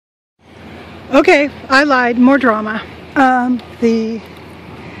Okay, I lied. More drama. The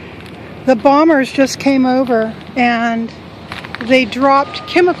bombers just came over and they dropped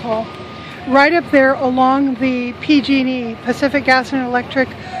chemical right up there along the PG&E, Pacific Gas and Electric,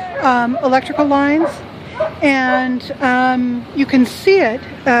 electrical lines. And you can see it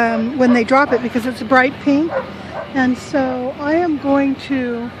when they drop it because it's bright pink. And so I am going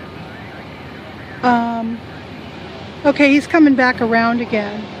to... okay, he's coming back around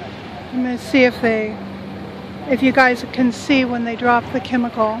again. I'm going to see if you guys can see when they drop the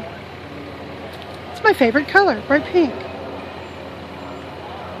chemical. It's my favorite color, bright pink.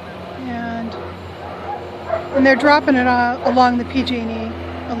 And they're dropping it along the PG&E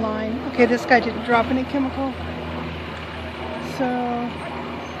line. Okay, this guy didn't drop any chemical. So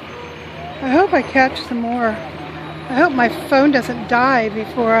I hope I catch some more. I hope my phone doesn't die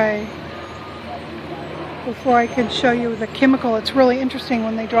before I can show you the chemical. It's really interesting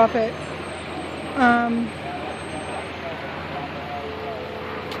when they drop it.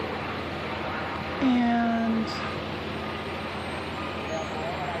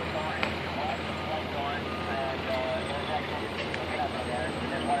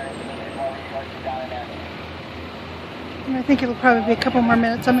 And I think it'll probably be a couple more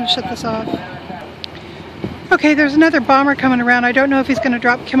minutes. I'm going to shut this off. Okay, there's another bomber coming around. I don't know if he's going to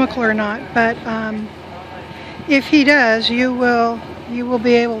drop chemical or not, but if he does, you will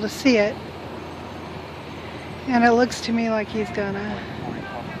be able to see it. And it looks to me like he's gonna.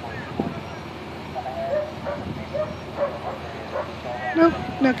 Nope,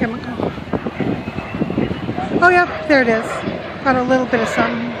 no chemical. Oh yeah, there it is. Got a little bit of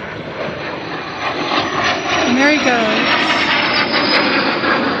something. And there he goes.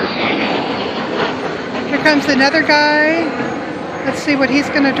 Here comes another guy. Let's see what he's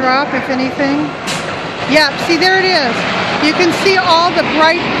going to drop, if anything. Yep, see, there it is. You can see all the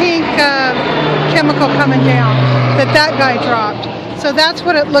bright pink chemical coming down that guy dropped. So that's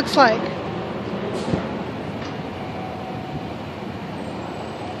what it looks like.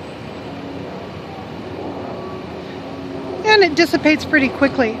 And it dissipates pretty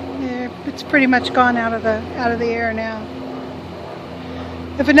quickly. It's pretty much gone out of the air now.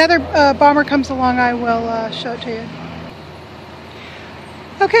 If another bomber comes along, I will show it to you.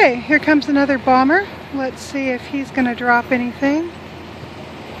 Okay, here comes another bomber. Let's see if he's going to drop anything.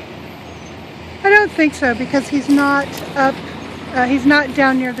 I don't think so because he's not up. He's not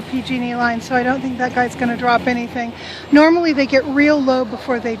down near the PG&E line, so I don't think that guy's going to drop anything. Normally, they get real low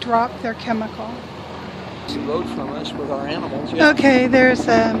before they drop their chemical. Load from us with our animals. Yeah. Okay, there is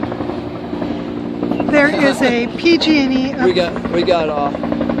a PG&E. We got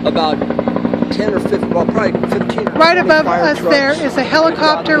about 10 or 15, well, probably 15. Right above us there is a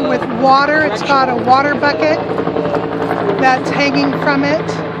helicopter with water. It's got a water bucket that's hanging from it.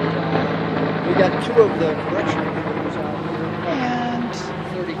 We got 2 of the correction crews out here. And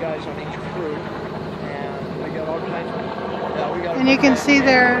 30 guys on each crew. And we got all kinds of, yeah, we got. And you can see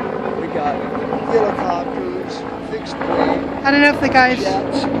there. We got helicopters, fixed wing. I don't know if the guy's.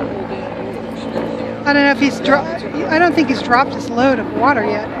 Jets, I don't know if he's dropped. I don't think he's dropped his load of water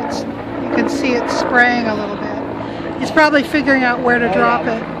yet. You can see it spraying a little bit. He's probably figuring out where to drop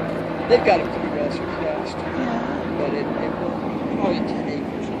it. They've got it pretty aggressive fast. Yeah. But it will probably 10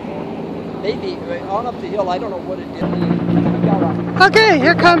 acres or more. Maybe on up the hill. I don't know what it did. Okay,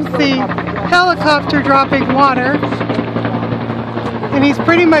 here comes the helicopter dropping water. And he's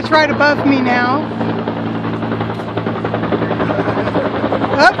pretty much right above me now.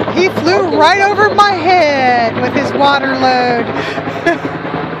 Oh, he flew right over my head with his water load.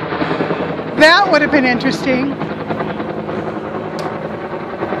 That would have been interesting.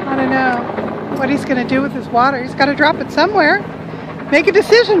 I don't know what he's going to do with his water. He's got to drop it somewhere. Make a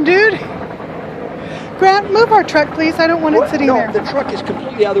decision, dude. Grant, move our truck, please. I don't want it sitting there. No, the truck is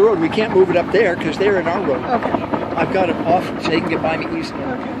completely out of the road. We can't move it up there because they're in our road. Okay. I've got it off so they can get by me easily.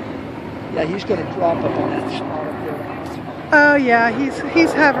 Okay. Yeah, he's going to drop up on that spot up there. Oh yeah, he's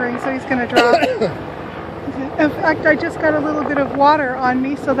hovering, so he's going to drop. In fact, I just got a little bit of water on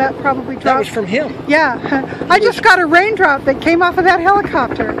me, so that probably dropped. That was from him. Yeah, I just got a raindrop that came off of that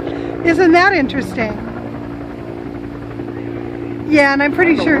helicopter. Isn't that interesting? Yeah, and I'm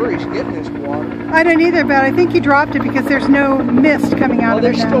pretty sure. I don't know where he's getting his water. I don't either, but I think he dropped it because there's no mist coming out of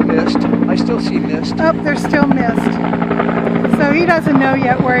it now. Oh, there's still mist. I still see mist. Oh, there's still mist. So he doesn't know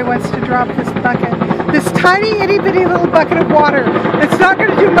yet where he wants to drop this bucket. This tiny itty bitty little bucket of water. It's not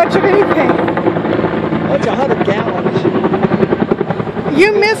going to do much of anything. Oh, it's 100 gallons.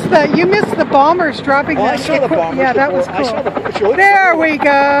 You missed the bombers dropping that. I saw the bombers. Yeah, that was cool. I saw the, there we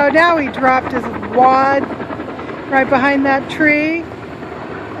go. Now he dropped his wad right behind that tree.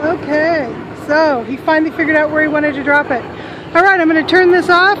 Okay, So he finally figured out where he wanted to drop it. All right, I'm going to turn this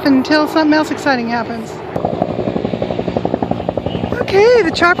off until something else exciting happens. Okay,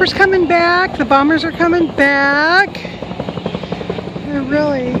 the chopper's coming back. The bombers are coming back. They're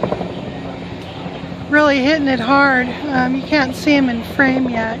really hitting it hard. You can't see them in frame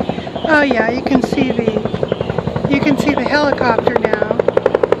yet. Oh yeah, you can see the helicopter now.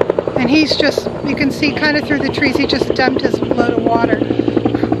 And he's just, you can see kind of through the trees, he just dumped his load of water.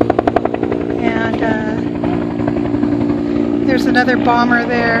 And there's another bomber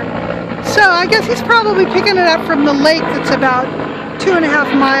there. So I guess he's probably picking it up from the lake that's about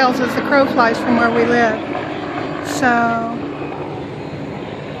 2.5 miles as the crow flies from where we live. So,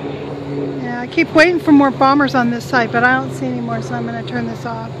 yeah, I keep waiting for more bombers on this site, but I don't see any more, so I'm going to turn this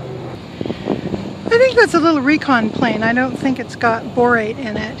off. I think that's a little recon plane. I don't think it's got borate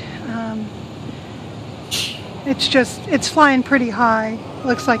in it. It's flying pretty high.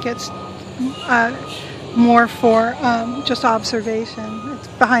 Looks like it's more for just observation. It's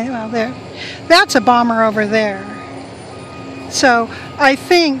behind, well, there. That's a bomber over there. So I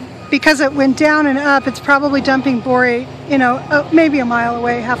think because it went down and up, it's probably dumping borate, you know, maybe a mile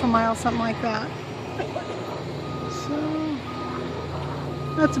away, half a mile, something like that. So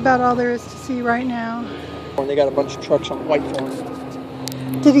that's about all there is to see right now. They got a bunch of trucks on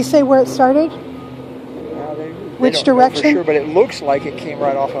Whitethorn. Did he say where it started? Which direction? For sure, but it looks like it came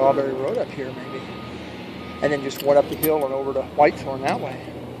right off of Albury Road up here, maybe, and then just went up the hill and over to Whitethorn that way.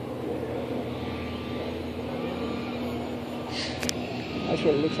 That's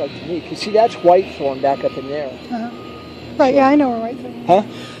what it looks like to me. Cause see, that's Whitethorn back up in there. Right. Yeah, I know where Whitethorn is. Huh?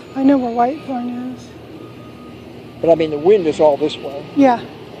 I know where Whitethorn is. But I mean, the wind is all this way. Yeah.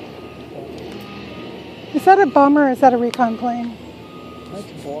 Is that a bomber or is that a recon plane? That's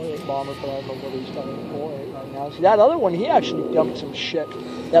a borate bomber, but I don't know what he's got in borate right now. See, that other one, he actually dumped some shit.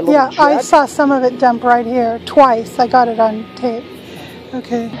 That little jet. I saw some of it dump right here twice. I got it on tape.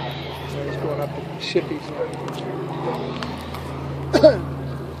 Okay. So he's going up to Mississippi.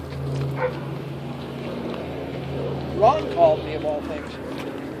 Ron called me of all things.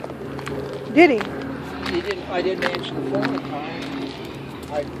 Did he? He didn't. I didn't answer the phone in time.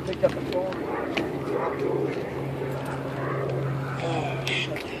 I picked up the phone.